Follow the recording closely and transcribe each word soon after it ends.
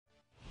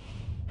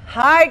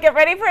Hi, get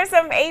ready for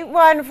some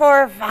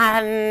 814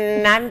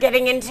 fun. I'm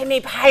getting into me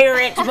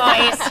pirate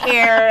voice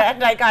here,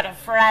 and I got a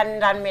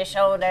friend on my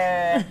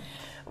shoulder.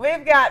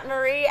 We've got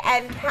Marie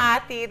and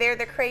Kathy. They're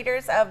the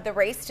creators of the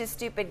Race to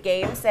Stupid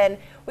games, and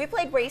we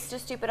played Race to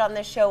Stupid on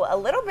this show a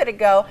little bit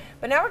ago,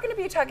 but now we're going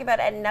to be talking about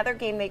another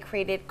game they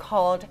created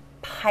called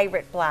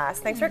Pirate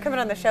Blast. Thanks for coming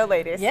on the show,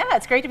 ladies. Yeah,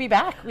 it's great to be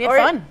back. We had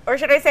fun. Or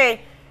should I say,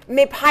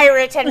 me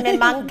pirate and me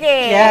monkey.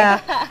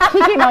 Yeah,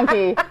 cheeky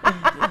monkey.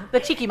 The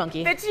cheeky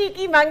monkey. The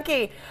cheeky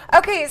monkey.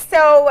 Okay,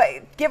 so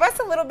give us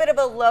a little bit of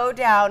a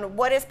lowdown.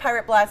 What is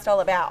Pirate Blast all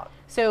about?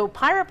 So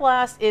Pirate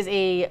Blast is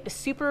a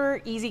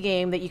super easy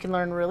game that you can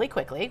learn really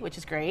quickly, which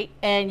is great.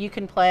 And you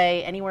can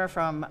play anywhere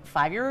from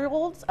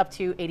 5-year-olds up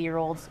to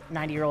 80-year-olds,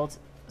 90-year-olds.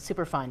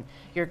 Super fun.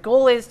 Your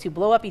goal is to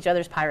blow up each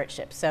other's pirate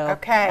ships. So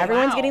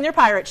everyone's getting their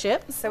pirate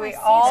ship. So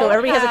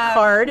everybody has a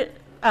card.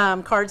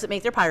 Cards that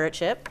make their pirate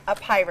ship. A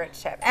pirate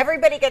ship.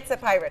 Everybody gets a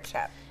pirate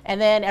ship. And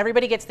then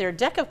everybody gets their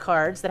deck of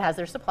cards that has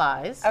their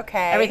supplies.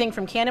 Okay. Everything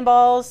from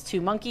cannonballs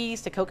to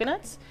monkeys to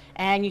coconuts.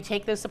 And you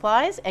take those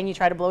supplies and you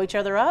try to blow each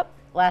other up.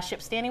 Last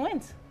ship standing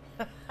wins.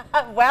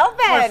 Well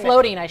then. Or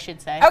floating, I should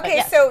say. Okay,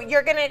 yes. So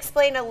you're going to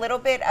explain a little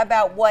bit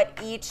about what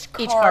each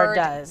card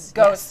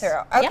goes through.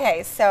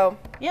 Okay, so.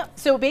 Yeah,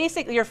 so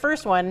basically your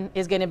first one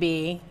is going to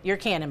be your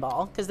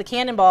cannonball, because the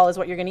cannonball is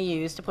what you're going to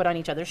use to put on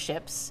each other's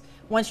ships.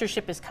 Once your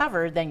ship is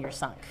covered, then you're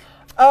sunk.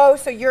 Oh,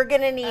 so you're going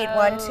to need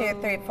 1,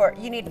 2, 3, 4.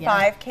 You need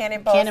 5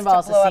 cannonballs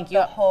to blow up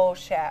the whole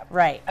ship.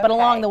 Right. Okay. But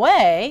along the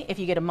way, if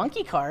you get a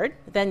monkey card,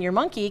 then your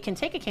monkey can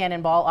take a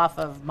cannonball off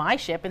of my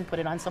ship and put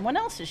it on someone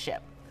else's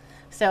ship.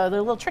 So there's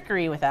a little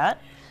trickery with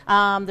that.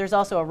 There's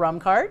also a rum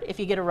card. If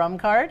you get a rum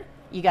card,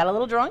 you got a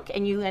little drunk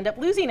and you end up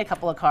losing a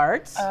couple of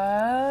cards.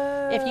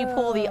 Oh. If you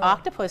pull the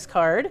octopus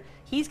card,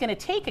 he's going to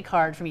take a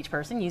card from each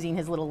person using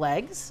his little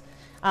legs.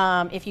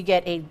 If you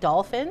get a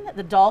dolphin,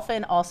 the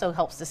dolphin also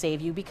helps to save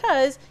you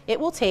because it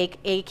will take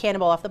a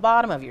cannonball off the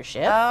bottom of your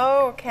ship.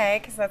 Oh, okay,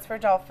 because that's where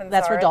dolphins are.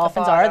 That's where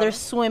dolphins are. They're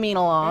swimming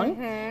along.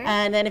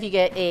 And then if you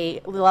get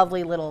a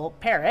lovely little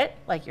parrot,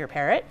 like your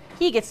parrot,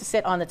 he gets to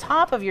sit on the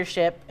top of your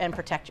ship and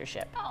protect your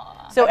ship.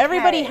 Aww. So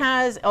everybody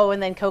has,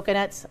 and then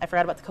coconuts. I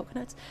forgot about the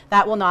coconuts.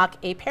 That will knock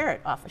a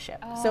parrot off a ship.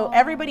 Oh. So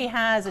everybody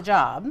has a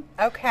job.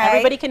 Okay.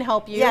 Everybody can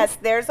help you. Yes,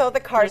 there's all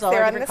the cards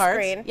there on the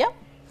screen. Yep.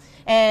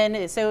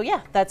 And so, yeah,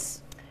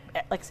 that's...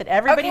 Like I said,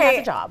 everybody has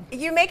a job.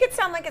 You make it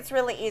sound like it's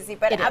really easy,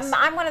 but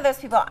I'm one of those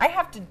people, I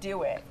have to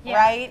do it,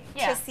 right?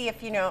 Yeah. To see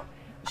if you know.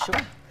 Sure.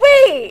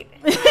 Wait!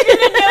 I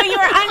didn't know you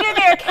were under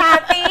there,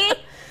 Kathy.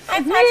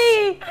 I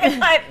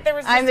thought there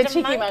was just I'm the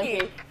cheeky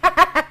monkey.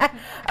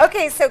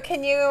 Okay, so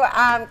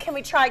can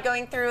we try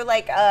going through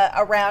like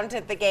a round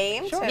of the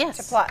game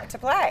to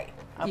play?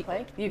 I'll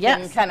play. You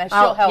can kind of,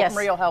 she'll help,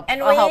 Marie will help.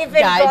 And I'll we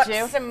even got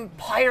you. some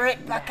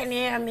pirate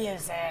buccaneer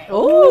music.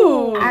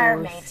 Ooh. Our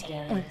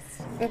mateys.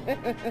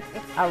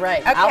 All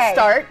right, I'll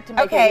start to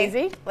make it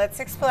easy. Let's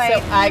explain. So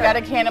I got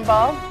a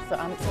cannonball. So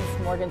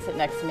since Morgan's sitting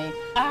next to me,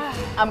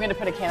 I'm going to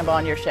put a cannonball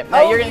on your ship.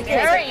 Now you're going to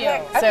take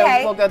it. So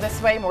we'll go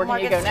this way. Morgan,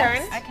 you go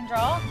next. I can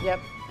draw? Yep.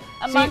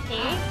 A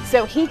monkey.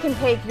 So he can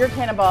take your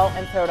cannonball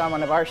and throw it on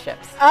one of our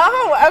ships.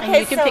 Oh, okay. And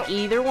you can pick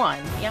either one.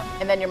 Yep.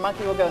 And then your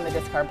monkey will go in the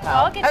discard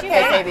pile. I'll get you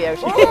back. The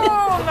ocean.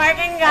 Ooh,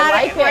 Morgan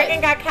got it.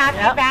 Morgan got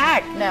Kathy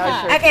back.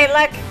 No, sure. Okay,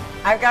 look.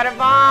 I've got a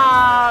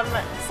bomb.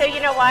 So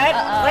you know what?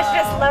 Let's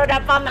just load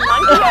up on the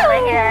monkey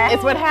over here.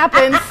 It's what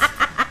happens.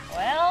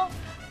 Well.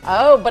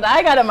 Oh, but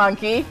I got a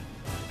monkey.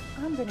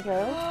 I'm going to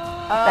go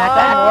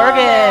back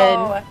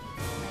on Morgan.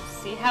 Let's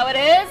see how it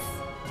is.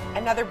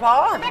 Another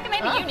bomb. Rebecca,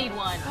 maybe you need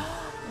one.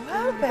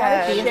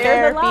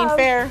 Being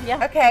fair,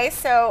 yeah. Okay,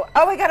 so,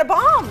 I got a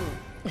bomb.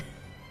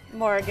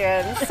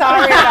 Morgan,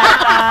 sorry about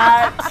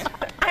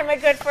that. I'm a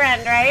good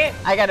friend, right?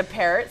 I got a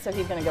parrot, so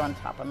he's going to go on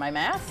top of my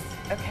mast.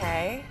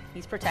 Okay.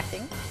 He's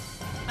protecting.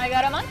 I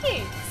got a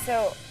monkey.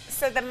 So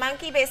the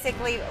monkey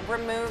basically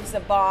removes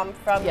a bomb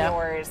from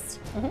yours.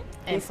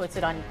 And puts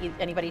it on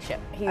anybody's ship.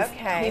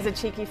 He's a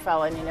cheeky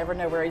fella, and you never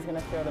know where he's going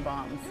to throw the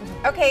bombs.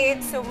 Okay,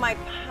 so my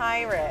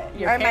pirate,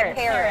 my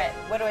parrot,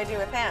 what do I do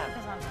with him?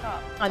 He's on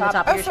top. On the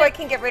top of your so ship. I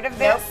can get rid of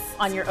this?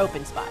 On your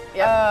open spot.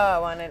 Yep.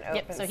 Oh, on an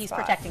open spot. So he's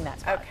protecting that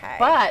spot. Okay.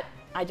 But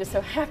I just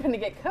so happen to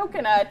get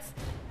coconuts,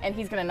 and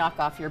he's going to knock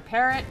off your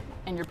parrot,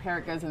 and your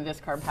parrot goes in the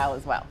discard pile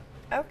as well.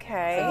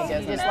 Okay. So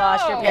you just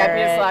lost your parrot.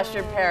 Yeah, you just lost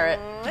your parrot.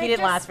 He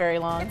didn't last very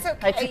long. It's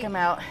okay. I took him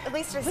out. At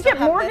least I Look still at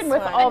have Morgan this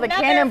with one. all the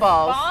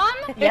cannonballs.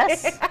 Bomb?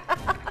 Yes.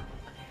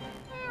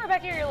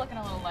 Rebecca, you're looking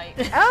a little light.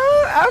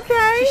 Oh,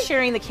 okay. She's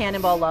sharing the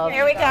cannonball love.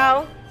 Here we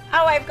go.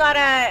 Oh, I've got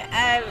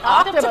an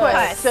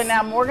octopus. So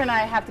now Morgan and I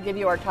have to give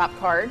you our top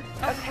card.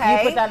 Okay.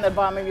 You put that on the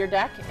bottom of your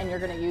deck, and you're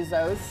going to use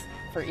those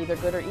for either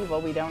good or evil.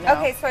 We don't know.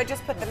 Okay, so I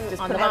just put them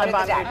Just on put the them on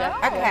bottom the of the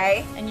bottom deck. of your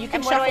deck. Okay. And you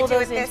can what do I shuffle do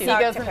those with in this too. He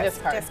goes in the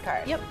octopus?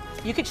 discard. Yep.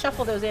 You could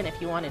shuffle those in if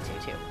you wanted to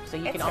too. So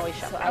you can always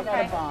shuffle. So I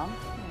got a bomb.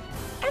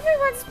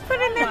 Everyone's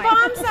putting their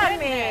bombs on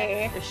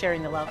me. They're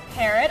sharing the love.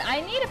 Parrot.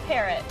 I need a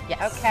parrot.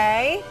 Yes.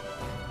 Okay.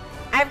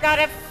 I've got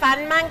a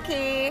fun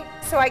monkey,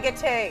 so I get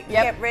to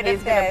get rid of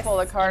He's going to this. pull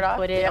a card off.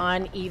 Put it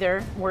on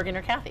either Morgan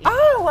or Kathy.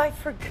 Oh, I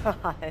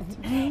forgot.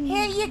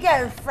 Here you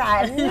go,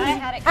 friend. I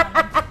had it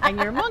coming. And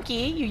your monkey,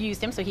 you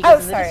used him, so he Oh,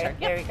 goes in the sorry. discard.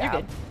 There Yep, you you're go.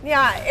 good.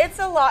 Yeah, it's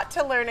a lot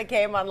to learn a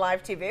game on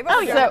live TV, but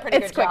we're doing a So pretty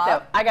it's good quick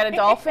job. though. I got a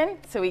dolphin,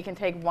 so we can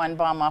take one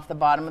bomb off the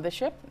bottom of the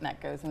ship, and that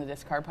goes in the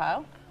discard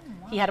pile.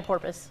 He had a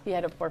porpoise. He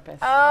had a porpoise.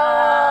 Oh,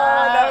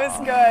 that was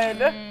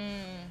good.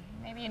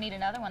 Maybe you need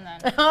another one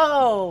then.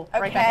 Oh,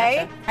 right back Okay,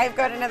 at ya. I've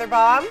got another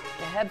bomb. Go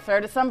ahead, throw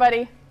to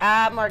somebody.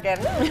 Morgan.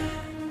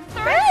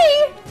 3!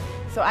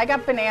 So I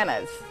got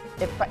bananas.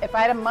 If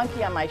I had a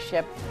monkey on my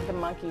ship, the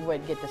monkey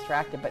would get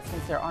distracted, but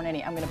since there aren't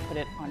any, I'm going to put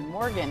it on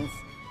Morgan's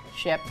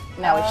ship.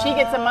 Now, if she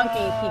gets a monkey,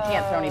 he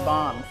can't throw any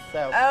bombs.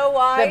 So Oh,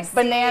 I the see.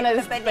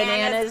 bananas, The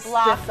bananas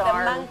block the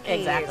disarm. monkeys.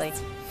 Exactly.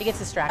 He gets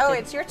distracted. Oh,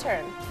 it's your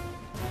turn.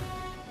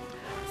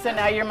 So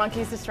now your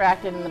monkey's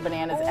distracted, and the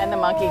bananas and the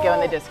monkey go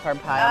in the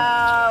discard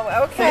pile.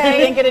 Oh, So he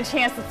didn't okay. get a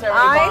chance to throw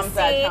any bombs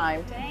that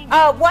time. Dang.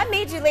 What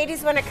made you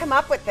ladies want to come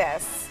up with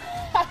this?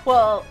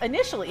 Well,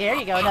 initially, there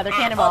you go, another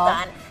cannonball.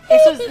 Hold on.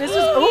 This was,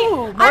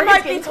 ooh, I Morgan's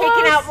might be getting taking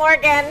close. out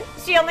Morgan.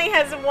 She only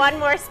has one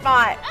more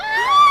spot.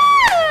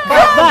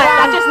 But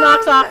that just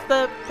knocks off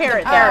the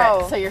parrot there.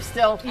 Oh, so you're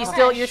still. You're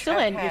still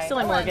in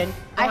Morgan.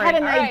 I had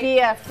an All right.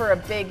 idea for a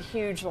big,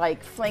 huge,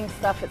 like, fling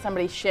stuff at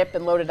somebody's ship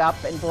and load it up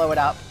and blow it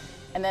up.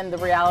 And then the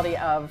reality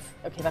of,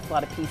 okay, that's a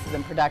lot of pieces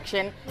in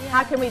production.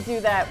 How can we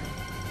do that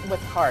with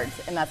cards?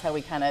 And that's how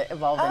we kind of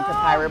evolved into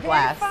Pirate very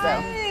Blast.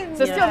 fun.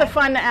 So still the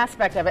fun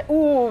aspect of it.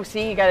 Ooh,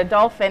 see, you got a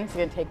dolphin. So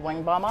you're going to take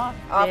one bomb off.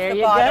 Off There the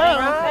you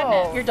bottom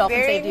go. row. Your dolphin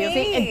Very saved you.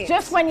 neat. And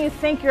just when you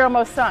think you're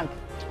almost sunk.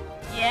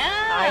 Yeah.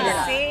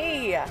 I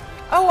see.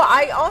 Oh,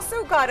 I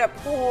also got a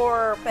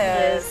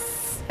porpoise.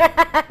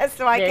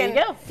 So I There can. you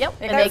go. Yep.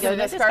 And goes they go in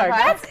to the the discard discard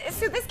pile. pile.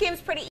 So this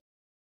game's pretty easy.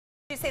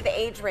 You say the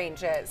age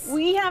ranges.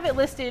 We have it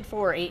listed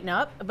for 8 and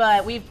up,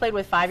 but we've played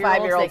with 5-year-olds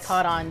that 5-year-olds.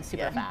 caught on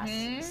super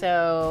fast.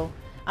 So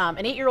an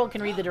 8-year-old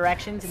can read the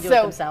directions and do it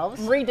So themselves.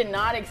 Marie did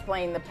not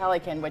explain the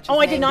pelican, which is Oh,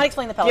 I did named not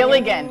explain the pelican.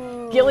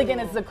 Gilligan. Gilligan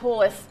is the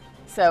coolest.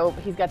 So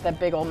he's got that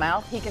big old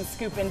mouth. He can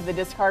scoop into the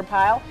discard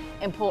pile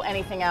and pull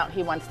anything out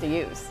he wants to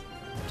use.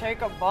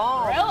 Take a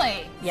ball.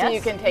 Really? Yes. So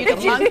you can take You a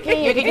could monkey, you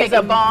you can could take take a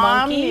a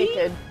bomb, monkey. you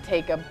could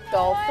take a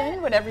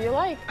dolphin, whatever you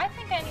like. I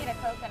think I need a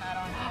coconut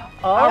on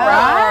you. All All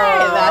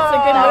right, that's a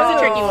good That move. was a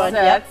tricky one.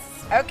 So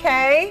Yep.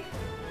 Okay.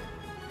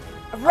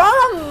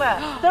 Rum.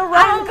 The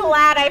I'm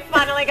glad I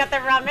finally got the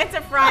rum. It's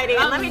a Friday,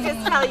 and let me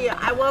just tell you,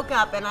 I woke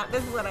up and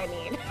this is what I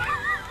need.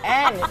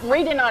 And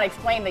Marie did not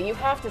explain that you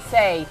have to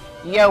say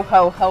yo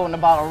ho ho and a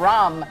bottle of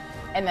rum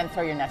and then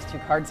throw your next 2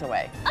 cards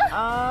away. You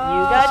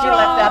got She your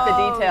left out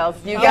the details.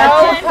 You Yo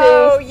got to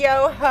ho,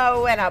 yo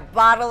ho, and a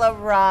bottle of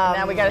rum.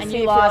 Now we got to And see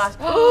you if lost.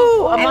 you lost.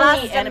 Ooh, a and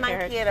monkey lost and a a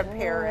parrot. monkey and a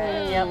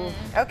parrot. Yep.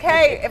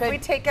 Okay, if Good. we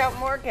take out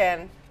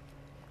Morgan.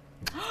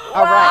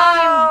 All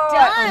right.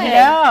 Done.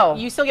 No.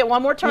 You still get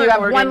one more turn, You have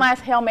Morgan. one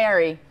last Hail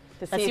Mary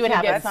to see Let's if see what you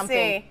happens. get Let's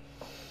something. see.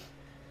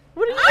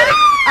 What are you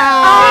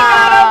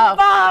got a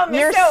bomb.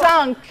 You're So-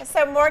 sunk.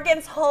 So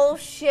Morgan's whole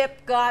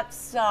ship got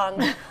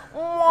sunk.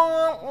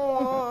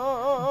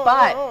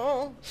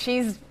 But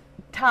she's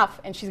tough,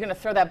 and she's going to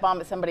throw that bomb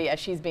at somebody as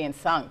she's being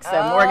sunk.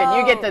 So, Morgan,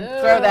 you get to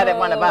throw that at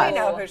one of I us.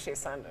 know who she's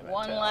sending it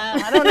One to.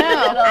 last. I don't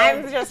know.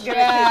 I'm just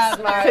gonna keep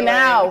smiling. So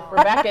now,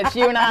 Rebecca, it's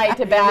you and I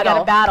to We got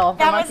battle. a battle.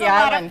 That was Monkey a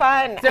lot Island. of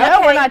fun. So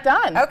no, we're not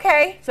done.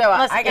 Okay. So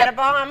I got a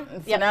bomb.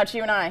 So now it's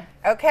you and I.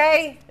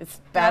 Okay. It's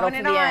battle to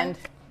Throwing the it on. end.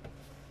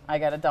 I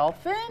got a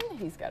dolphin.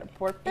 He's got a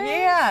porpoise.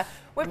 Yeah.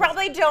 We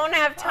probably don't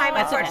have time,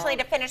 That's okay. unfortunately,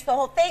 to finish the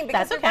whole thing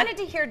because That's we okay. wanted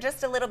to hear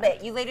just a little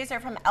bit. You ladies are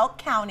from Elk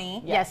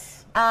County.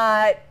 Yes.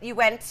 You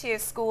went to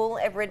school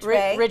at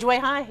Ridgeway. Ridgeway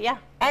High, yeah.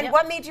 And Yep.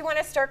 what made you want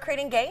to start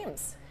creating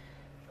games?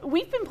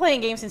 We've been playing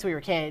games since we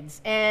were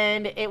kids,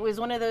 and it was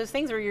one of those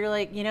things where you're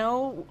like, you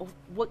know,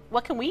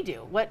 what can we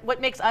do?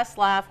 What makes us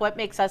laugh? What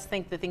makes us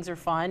think that things are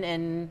fun?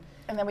 And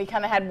then we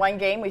kind of had one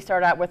game. We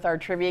started out with our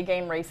trivia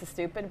game, Race is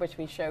Stupid, which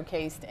we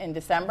showcased in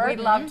December. We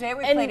loved it.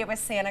 We And- played it with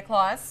Santa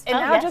Claus. And Oh,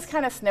 now yes. it just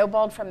kind of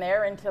snowballed from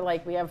there into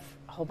like we have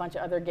a whole bunch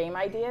of other game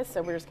ideas.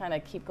 So we're just kind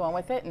of keep going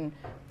with it. And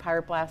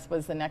Pirate Blast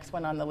was the next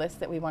one on the list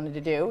that we wanted to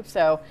do.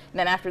 So and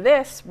then after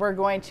this, we're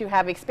going to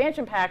have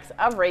expansion packs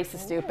of Race is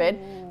Stupid.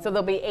 So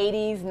there'll be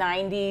 80s,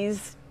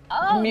 90s.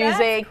 Oh,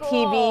 Music, that's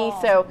cool.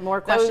 TV, so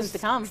More questions those- to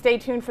come. Stay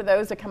tuned for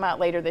those that come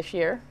out later this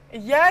year.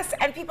 Yes,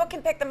 and people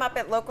can pick them up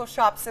at local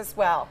shops as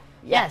well.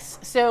 Yes.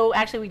 So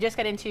actually, we just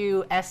got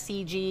into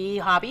SCG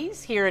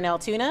Hobbies here in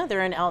Altoona.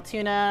 They're in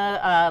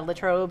Altoona,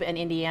 Latrobe, and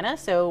Indiana.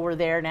 So we're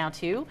there now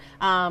too.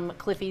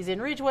 Cliffy's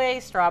in Ridgeway,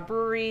 Straw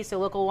Brewery, so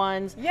local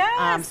ones.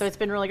 Yes. So it's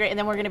been really great. And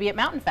then we're going to be at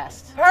Mountain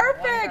Fest.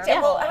 Perfect.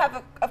 And we'll Wonderful.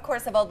 have, of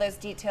course, of all those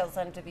details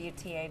on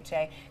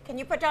WTAJ. Can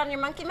you put down your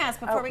monkey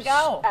mask before we Oh,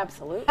 go?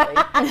 Absolutely.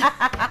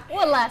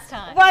 One last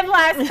time. One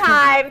last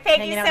time. Thank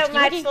you Hanging out so with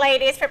much, Judy.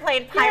 ladies, for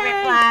playing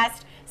Pirate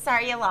Blast.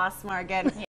 Sorry you lost, Morgan.